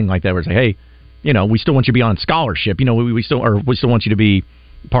or something like that, where it's like, hey, we still want you to be on scholarship. We still want you to be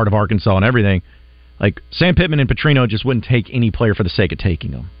part of Arkansas and everything. Like Sam Pittman and Petrino just wouldn't take any player for the sake of taking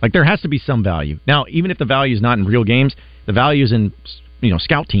them. Like there has to be some value. Now, even if the value is not in real games, the value is in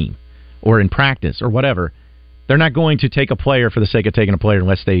scout team or in practice or whatever. They're not going to take a player for the sake of taking a player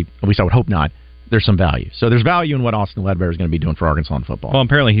unless they, at least I would hope not, there's some value. So there's value in what Austin Ledbetter is going to be doing for Arkansas in football. Well,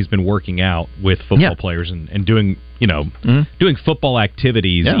 apparently he's been working out with football players and doing, doing football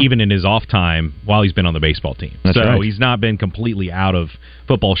activities even in his off time while he's been on the baseball team. That's so right. he's not been completely out of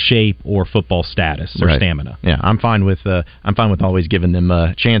football shape or football status or stamina. Yeah, I'm fine with always giving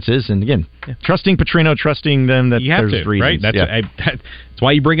them chances, and again, trusting Petrino, trusting them that you have there's to, reasons. right? That's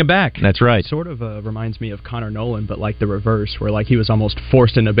why you bring him back. That's right. Sort of reminds me of Connor Nolan, but like the reverse, where like he was almost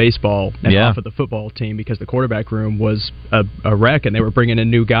forced into baseball and off of the football team because the quarterback room was a wreck, and they were bringing in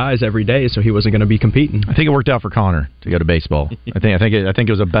new guys every day, so he wasn't going to be competing. I think it worked out for Connor to go to baseball. I think it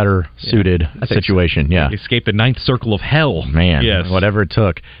was a better suited situation. So. Yeah, escape the ninth circle of hell. Man, yes. Whatever it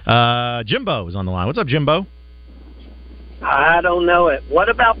took. Jimbo is on the line. What's up, Jimbo? I don't know it. What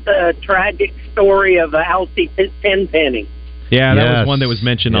about the tragic story of Alcy Tenpenny? Yeah, that was one that was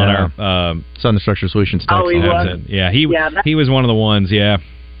mentioned on our Southern Structure Solutions text. Oh, he was? Yeah, he was one of the ones, That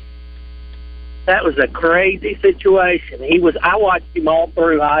was a crazy situation. I watched him all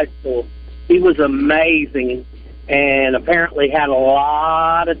through high school. He was amazing and apparently had a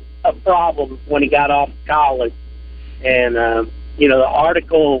lot of problems when he got off college. And, the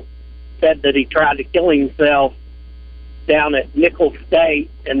article said that he tried to kill himself down at Nicholls State,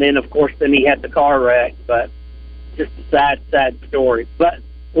 and then, of course, he had the car wreck. But just a sad story. But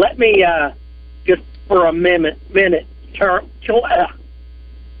let me just for a minute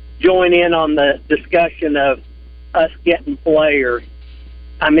join in on the discussion of us getting players.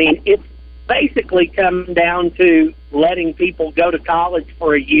 I mean, it's basically come down to letting people go to college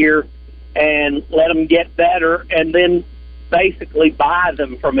for a year and let them get better and then basically buy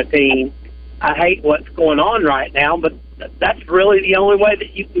them from a team. I hate what's going on right now, but that's really the only way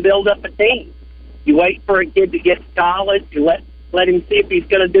that you can build up a team. You wait for a kid to get to college, you let him see if he's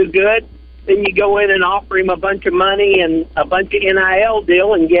going to do good, then you go in and offer him a bunch of money and a bunch of NIL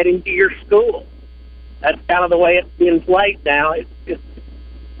deal and get him to your school. That's kind of the way it's being played now. It's just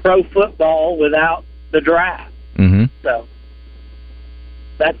pro football without the draft. Mm-hmm. So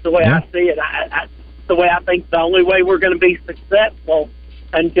that's the way I see it. That's the way I think the only way we're going to be successful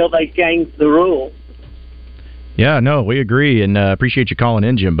until they change the rules. Yeah, no, we agree, and appreciate you calling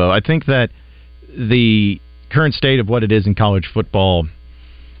in, Jimbo. I think that the current state of what it is in college football,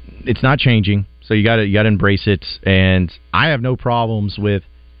 it's not changing, so you got to embrace it. And I have no problems with,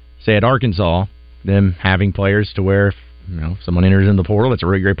 say, at Arkansas, them having players to where if someone enters in the portal, it's a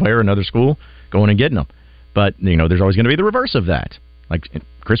really great player, another school, going and getting them. But there's always going to be the reverse of that. Like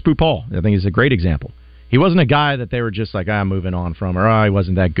Chris Pupal, I think is a great example. He wasn't a guy that they were just like, I'm moving on from, or he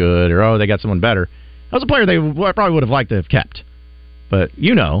wasn't that good, or they got someone better. That was a player they probably would have liked to have kept. But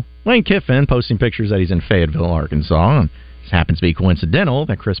Lane Kiffin posting pictures that he's in Fayetteville, Arkansas, and it happens to be coincidental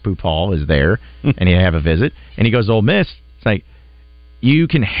that Chris Pupal is there, and he have a visit, and he goes to Ole Miss. It's like, you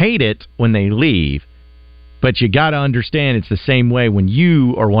can hate it when they leave, but you got to understand it's the same way when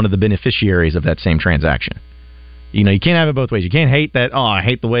you are one of the beneficiaries of that same transaction. You can't have it both ways. You can't hate that, I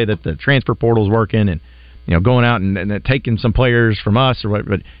hate the way that the transfer portal is working and going out and taking some players from us, or what,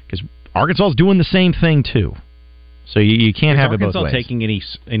 but because Arkansas is doing the same thing too. So you can't have it both ways. Is Arkansas taking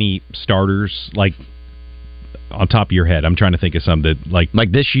any starters, like, on top of your head? I'm trying to think of some that, like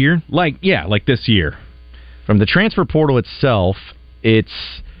this year? Like this year. From the transfer portal itself, it's,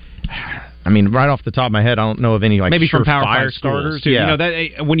 right off the top of my head, I don't know of any, like, maybe from Power 5 starters. Too. Yeah.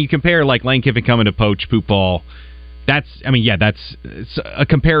 That when you compare, like, Lane Kiffin coming to poach Pupal, that's it's a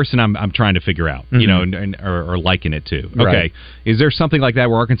comparison I'm trying to figure out, or liken it to. Okay, right. Is there something like that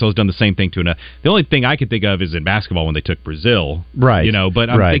where Arkansas has done the same thing to another? The only thing I could think of is in basketball when they took Brazil, right? But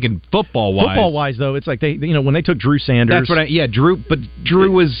I'm thinking football wise. Football wise, though, it's like they, when they took Drew Sanders. That's what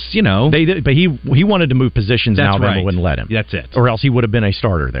Drew was, they did, but he wanted to move positions, and Alabama wouldn't let him. That's it, or else he would have been a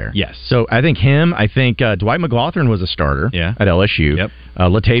starter there. Yes. So I think Dwight McLaughlin was a starter at LSU. Yep.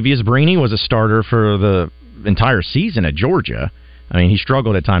 Latavius Brini was a starter for the entire season at Georgia. He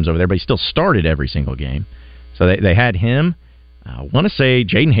struggled at times over there, but he still started every single game. So they had him. I want to say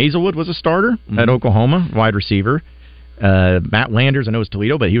Jaden Hazelwood was a starter at Oklahoma, wide receiver. Matt Landers, I know it was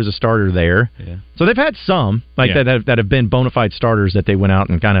Toledo, but he was a starter there. Yeah. So they've had some that have been bona fide starters that they went out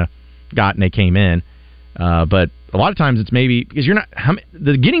and kind of got and they came in. But a lot of times it's maybe because you're not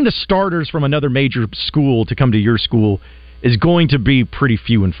getting the starters from another major school to come to your school is going to be pretty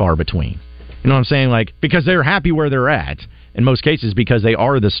few and far between. You know what I'm saying? Like, because they're happy where they're at in most cases because they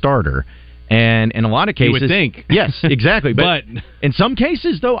are the starter. And in a lot of cases, you would think. Yes, exactly. But in some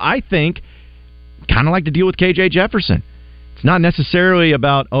cases, though, I think kind of like the deal with KJ Jefferson. It's not necessarily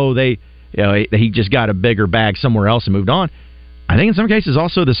about he just got a bigger bag somewhere else and moved on. I think in some cases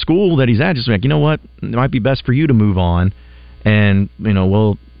also the school that he's at just like, you know what, it might be best for you to move on, and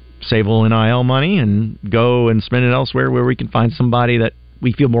we'll save a little NIL money and go and spend it elsewhere where we can find somebody that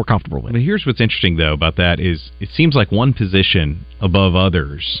we feel more comfortable with. But here's what's interesting, though, about that is it seems like one position above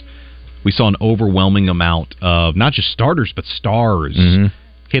others, we saw an overwhelming amount of not just starters, but stars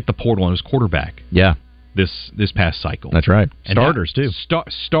hit the portal, and it was quarterback. Yeah. This past cycle. That's right. And starters, too.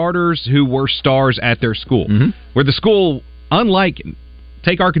 Starters who were stars at their school. Where the school, unlike,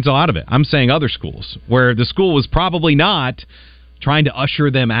 take Arkansas out of it, I'm saying other schools, where the school was probably not trying to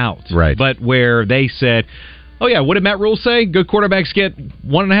usher them out. Right. But where they said, oh yeah, what did Matt Rule say? Good quarterbacks get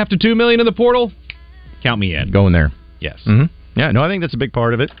 $1.5 to $2 million in the portal? Count me in. Going there. Yes. Yeah, no, I think that's a big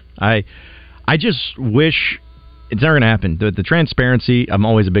part of it. I just wish it's never going to happen. The transparency, I'm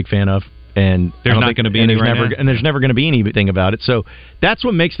always a big fan of. And there's not going to be any right now. And there's never going to be anything about it. So that's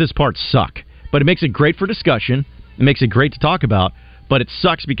what makes this part suck. But it makes it great for discussion. It makes it great to talk about. But it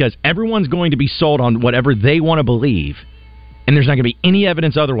sucks because everyone's going to be sold on whatever they want to believe. And there's not going to be any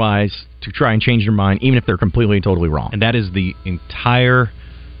evidence otherwise to try and change their mind, even if they're completely and totally wrong. And that is the entire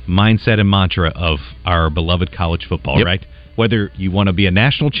mindset and mantra of our beloved college football, right? Whether you want to be a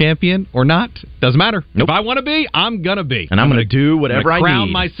national champion or not, doesn't matter. If I want to be, I'm going to be. And I'm going to do whatever I need.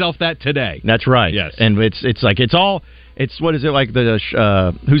 Crown myself that today. That's right. Yes. And it's what is it like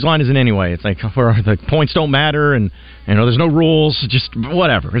the whose line is it anyway? It's like where the points don't matter and there's no rules, just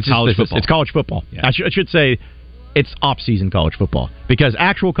whatever. It's college football. It's college football. Yeah. I should say it's off-season college football because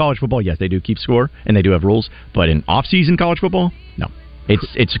actual college football, yes, they do keep score and they do have rules, but in off-season college football, no.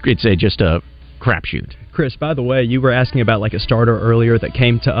 It's just a crapshoot. Chris, by the way, you were asking about like a starter earlier that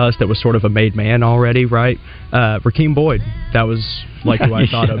came to us that was sort of a made man already, right? Rakeem Boyd. That was like who I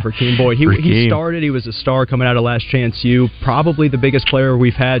thought of. Rakeem Boyd. He started. He was a star coming out of Last Chance U. Probably the biggest player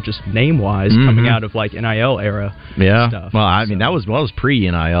we've had, just name-wise, coming out of like NIL era. Yeah. Stuff. Well, I mean that was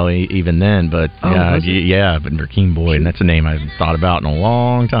pre-NIL even then, but but Rakeem Boyd, that's a name I haven't thought about in a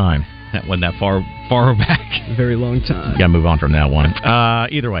long time. That wasn't that far back. Very long time. Got to move on from that one.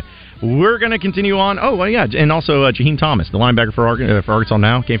 Either way. We're going to continue on. Oh, well, yeah, and also Jaheim Thomas, the linebacker for Arkansas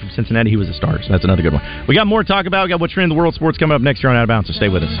now, came from Cincinnati. He was a starter, so that's another good one. We got more to talk about. We got what's trending in the world of sports coming up next year on Out of Bounds, so stay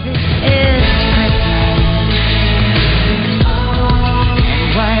with us.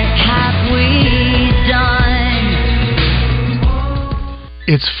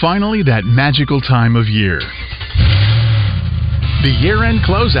 It's finally that magical time of year. The year-end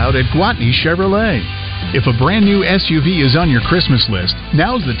closeout at Gwatney Chevrolet. If a brand new SUV is on your Christmas list,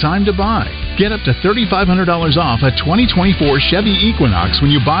 now's the time to buy. Get up to $3,500 off a 2024 Chevy Equinox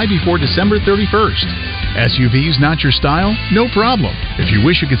when you buy before December 31st. SUVs not your style? No problem. If you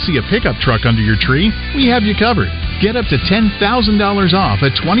wish you could see a pickup truck under your tree, we have you covered. Get up to $10,000 off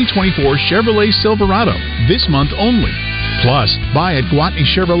a 2024 Chevrolet Silverado this month only. Plus, buy at Gwatney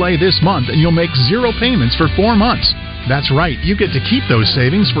Chevrolet this month and you'll make 0 payments for 4 months. That's right, you get to keep those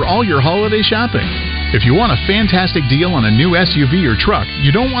savings for all your holiday shopping. If you want a fantastic deal on a new SUV or truck,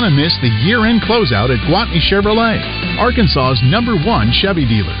 you don't want to miss the year-end closeout at Gwatney Chevrolet, Arkansas's #1 Chevy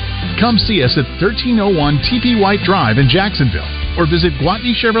dealer. Come see us at 1301 TP White Drive in Jacksonville, or visit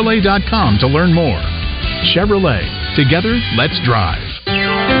GwatneyChevrolet.com to learn more. Chevrolet, together, let's drive.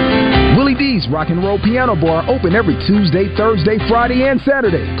 Willie D's Rock and Roll Piano Bar open every Tuesday, Thursday, Friday, and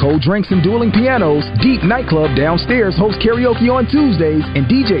Saturday. Cold drinks and dueling pianos. Deep Nightclub downstairs hosts karaoke on Tuesdays and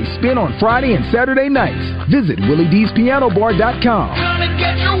DJ Spin on Friday and Saturday nights. Visit WillieD'sPianoBar.com. Come and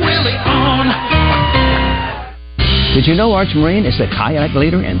get your Willie on. Did you know Arch Marine is the kayak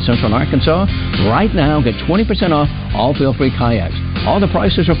leader in Central Arkansas? Right now, get 20% off all feel-free kayaks. All the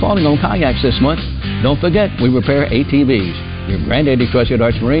prices are falling on kayaks this month. Don't forget, we repair ATVs. Your granddaddy trusted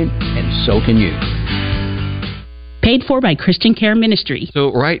Arch Marine, and so can you. Paid for by Christian Care Ministry.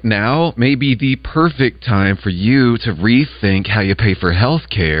 So right now may be the perfect time for you to rethink how you pay for health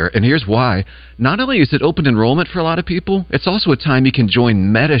care. And here's why. Not only is it open enrollment for a lot of people, it's also a time you can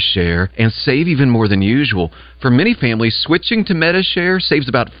join MediShare and save even more than usual. For many families, switching to MediShare saves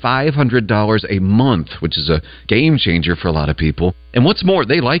about $500 a month, which is a game changer for a lot of people. And what's more,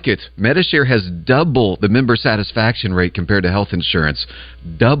 they like it. MediShare has double the member satisfaction rate compared to health insurance.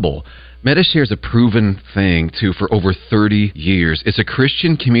 Double. MediShare is a proven thing, too, for over 30 years. It's a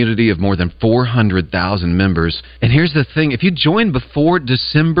Christian community of more than 400,000 members. And here's the thing. If you join before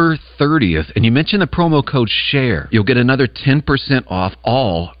December 30th and you mention the promo code SHARE, you'll get another 10% off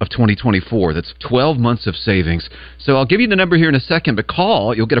all of 2024. That's 12 months of savings. So I'll give you the number here in a second, but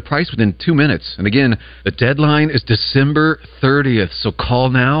call. You'll get a price within 2 minutes. And again, the deadline is December 30th. So call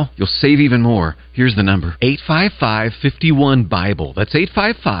now. You'll save even more. Here's the number. 855-51-BIBLE. That's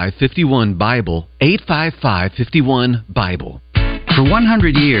 855-51-BIBLE. 855-51-BIBLE. For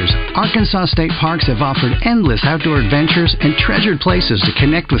 100 years, Arkansas State Parks have offered endless outdoor adventures and treasured places to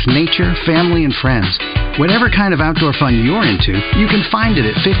connect with nature, family, and friends. Whatever kind of outdoor fun you're into, you can find it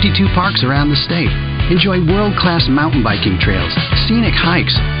at 52 parks around the state. Enjoy world-class mountain biking trails, scenic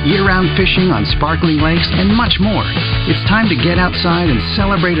hikes, year-round fishing on sparkling lakes, and much more. It's time to get outside and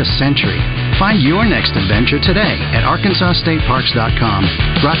celebrate a century. Find your next adventure today at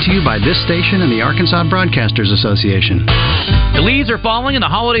ArkansasStateParks.com. Brought to you by this station and the Arkansas Broadcasters Association. The leaves are falling and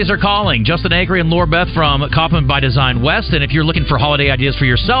the holidays are calling. Justin Acre and Laura Beth from Kaufman by Design West. And if you're looking for holiday ideas for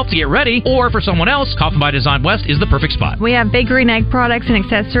yourself to get ready or for someone else, Kaufman by Design West is the perfect spot. We have big green egg products and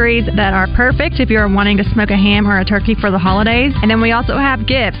accessories that are perfect if you're wanting to smoke a ham or a turkey for the holidays. And then we also have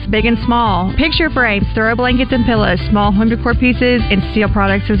gifts, big and small, picture frames, throw blankets and pillows, small home decor pieces, and steel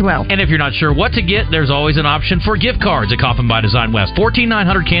products as well. And if you're not sure what to get, there's always an option for gift cards at Kaufman by Design West,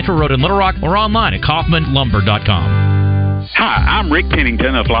 14900 Cantrell Road in Little Rock, or online at kaufmanlumber.com. Hi, I'm Rick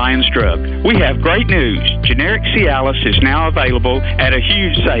Pennington of Lions Drug. We have great news. Generic Cialis is now available at a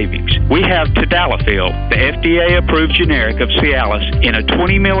huge savings. We have Tadalafil, the FDA-approved generic of Cialis, in a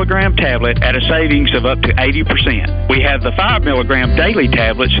 20-milligram tablet at a savings of up to 80%. We have the 5-milligram daily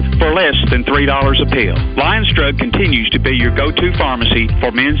tablets for less than $3 a pill. Lions Drug continues to be your go-to pharmacy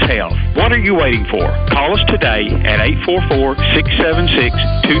for men's health. What are you waiting for? Call us today at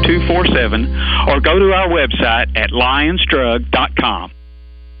 844-676-2247 or go to our website at lionsdrug.com.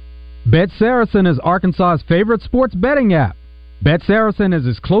 Bet Saracen is Arkansas's favorite sports betting app. Bet Saracen is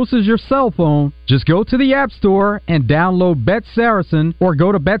as close as your cell phone. Just go to the App Store and download Bet Saracen or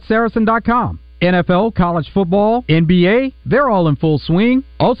go to BetSaracen.com. NFL, college football, NBA, they're all in full swing.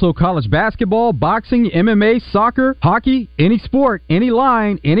 Also college basketball, boxing, MMA, soccer, hockey, any sport, any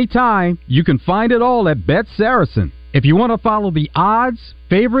line, anytime. You can find it all at Bet Saracen. If you want to follow the odds,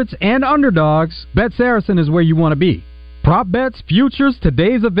 favorites, and underdogs, Bet Saracen is where you want to be. Prop bets, futures,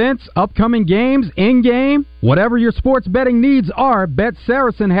 today's events, upcoming games, in-game, whatever your sports betting needs are, Bet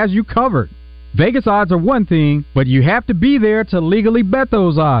Saracen has you covered. Vegas odds are one thing, but you have to be there to legally bet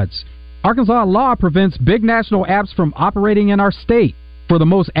those odds. Arkansas law prevents big national apps from operating in our state. For the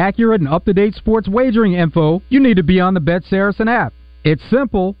most accurate and up-to-date sports wagering info, you need to be on the Bet Saracen app. It's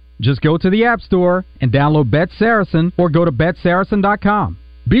simple. Just go to the App Store and download Bet Saracen or go to BetSaracen.com.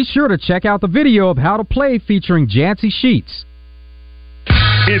 Be sure to check out the video of how to play featuring Jancy Sheets.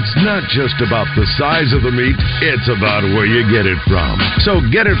 It's not just about the size of the meat, it's about where you get it from. So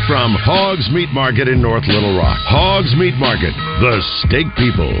get it from Hogs Meat Market in North Little Rock. Hogs Meat Market, the steak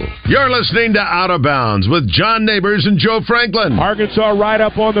people. You're listening to Out of Bounds with John Neighbors and Joe Franklin. Arkansas right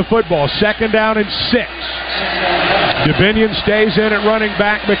up on the football. 2nd down and 6. Dominion stays in at running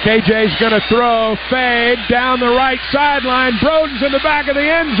back, but KJ's going to throw. Fade down the right sideline. Broden's in the back of the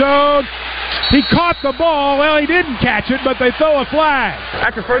end zone. He caught the ball. Well, he didn't catch it, but they throw a flag.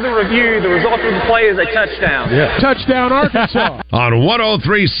 After further review, the result of the play is a touchdown. Yeah. Touchdown, Arkansas. On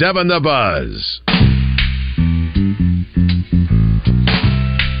 103.7 The Buzz.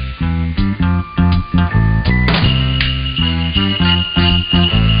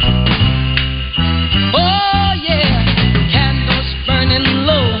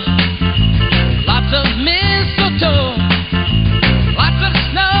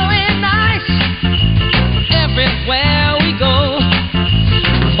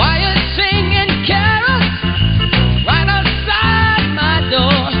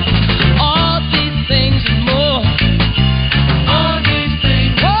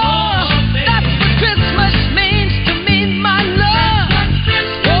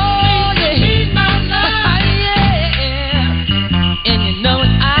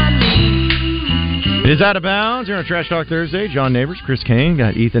 It is Out of Bounds here on Trash Talk Thursday. John Neighbors, Chris Kane,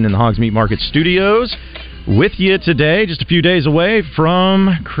 got Ethan in the Hogs Meat Market Studios with you today, just a few days away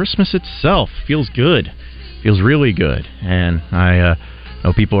from Christmas itself. Feels good. Feels really good. And I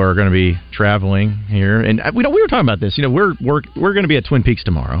know people are going to be traveling here. And we were talking about this. We're going to be at Twin Peaks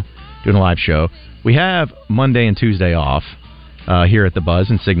tomorrow doing a live show. We have Monday and Tuesday off here at The Buzz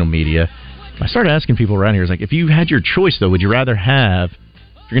and Signal Media. I started asking people around here, if you had your choice, though, would you rather have, if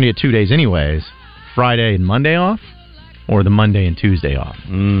you're going to get 2 days anyways, Friday and Monday off, or the Monday and Tuesday off?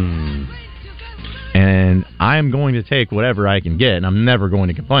 And I'm going to take whatever I can get, and I'm never going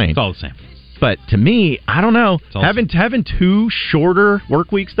to complain. It's all the same. But to me, I don't know. Having 2 shorter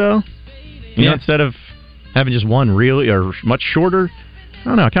work weeks, though, you know, instead of having just one really or much shorter, I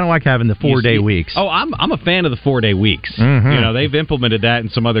don't know. I kind of like having the 4-day weeks. Oh, I'm a fan of the 4-day weeks. Mm-hmm. They've implemented that in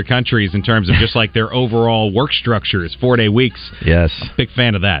some other countries in terms of just like their overall work structure is 4-day weeks. Yes. I'm a big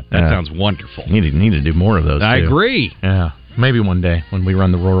fan of that. That sounds wonderful. Need to do more of those, I too. agree. Yeah. Maybe one day when we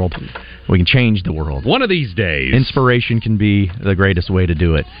run the world, we can change the world. One of these days. Inspiration can be the greatest way to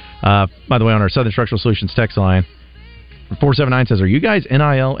do it. By the way, on our Southern Structural Solutions text line, 479 says, are you guys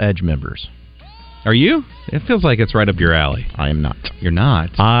NIL Edge members? Are you? It feels like it's right up your alley. I am not. You're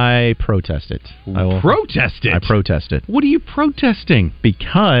not? I protest it. Protest it? I protest it. What are you protesting?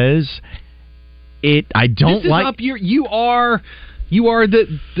 Because I don't like... You are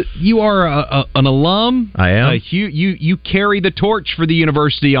an alum. I am. You carry the torch for the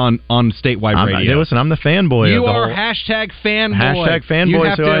university on statewide radio. Listen, I'm the fanboy. You are hashtag fanboy. Hashtag fanboy. You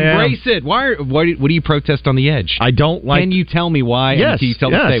have to embrace it. What do you protest on the Edge? I don't like. Can you tell me why? Yes. And can you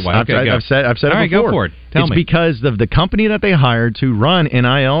tell the statewide? Okay, I've said it before. All right, go for it. Tell me. It's because of the company that they hired to run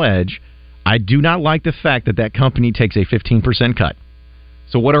NIL Edge. I do not like the fact that company takes a 15% cut.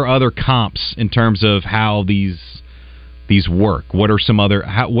 So, what are other comps in terms of how these work? What are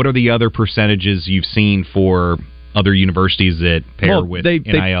what are the other percentages you've seen for other universities that pair with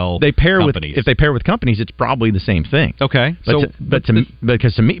NIL they pair companies? If they pair with companies, it's probably the same thing. Okay. But to me,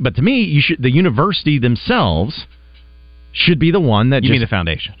 the university themselves should be the one that you mean the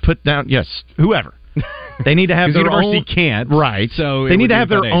foundation put down. Yes, whoever. They need to have their university own. Can't right. So they need to have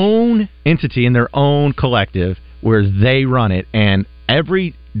their own entity and their own collective where they run it, and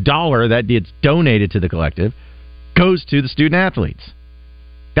every dollar that gets donated to the collective goes to the student athletes.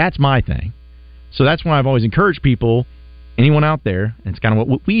 That's my thing. So that's why I've always encouraged people, anyone out there, and it's kind of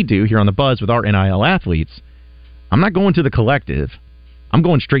what we do here on the Buzz with our NIL athletes. I'm not going to the collective. I'm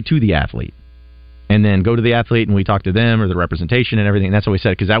going straight to the athlete. And then go to the athlete and we talk to them or the representation and everything. And that's what we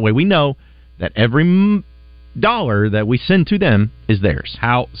said, because that way we know that every dollar that we send to them is theirs.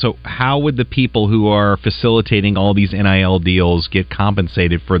 How would the people who are facilitating all these NIL deals get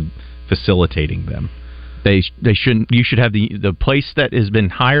compensated for facilitating them? They shouldn't. You should have the place that has been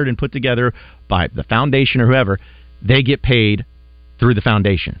hired and put together by the foundation or whoever. They get paid through the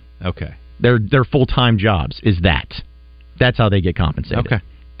foundation. Okay. Their full-time jobs is that. That's how they get compensated. Okay.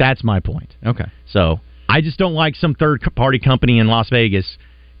 That's my point. Okay. So I just don't like some third-party company in Las Vegas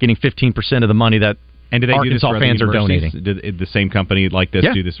getting 15% of the money that do they Arkansas do this for fans are donating. Did the same company like this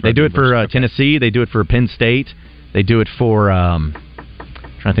do this for they do it for Tennessee. They do it for Penn State. They do it for...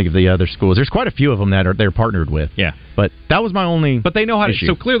 trying to think of the other schools. There's quite a few of them that they're partnered with. Yeah, but that was my only. But they know how to. issue.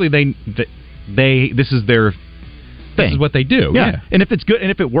 So clearly, this is their thing. This is what they do. Yeah. And if it's good,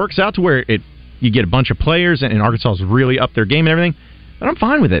 and if it works out to where you get a bunch of players, and Arkansas is really up their game and everything, then I'm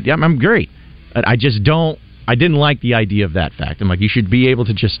fine with it. Yeah, I'm great. I just don't. I didn't like the idea of that fact. I'm like, you should be able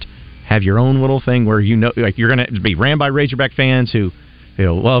to just have your own little thing where like you're going to be ran by Razorback fans who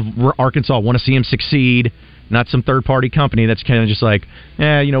love Arkansas, want to see them succeed. Not some third-party company that's kind of just like,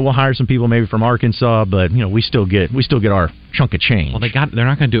 we'll hire some people maybe from Arkansas, but we still get our chunk of change. Well, they're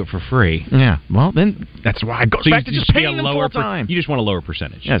not going to do it for free. Yeah. Well, then that's why it goes back to just paying them full time. You just want a lower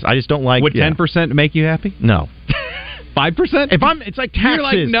percentage. Yes, I just don't like. Would 10% make you happy? No. 5%? It's like taxes. You're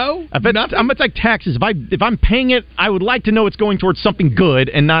like, no, it's like taxes. If I'm paying it, I would like to know it's going towards something good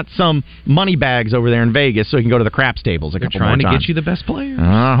and not some money bags over there in Vegas, so you can go to the craps tables. They're trying to get you the best players.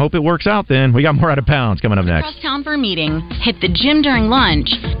 I hope it works out. Then we got more Out of Bounds coming up next. Across town for a meeting. Hit the gym during lunch.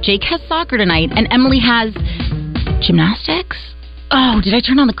 Jake has soccer tonight, and Emily has gymnastics. Oh, did I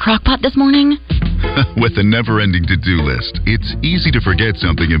turn on the crock pot this morning? With a never-ending to-do list, it's easy to forget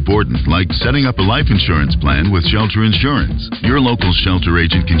something important, like setting up a life insurance plan with Shelter Insurance. Your local Shelter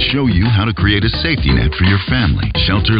agent can show you how to create a safety net for your family. Shelter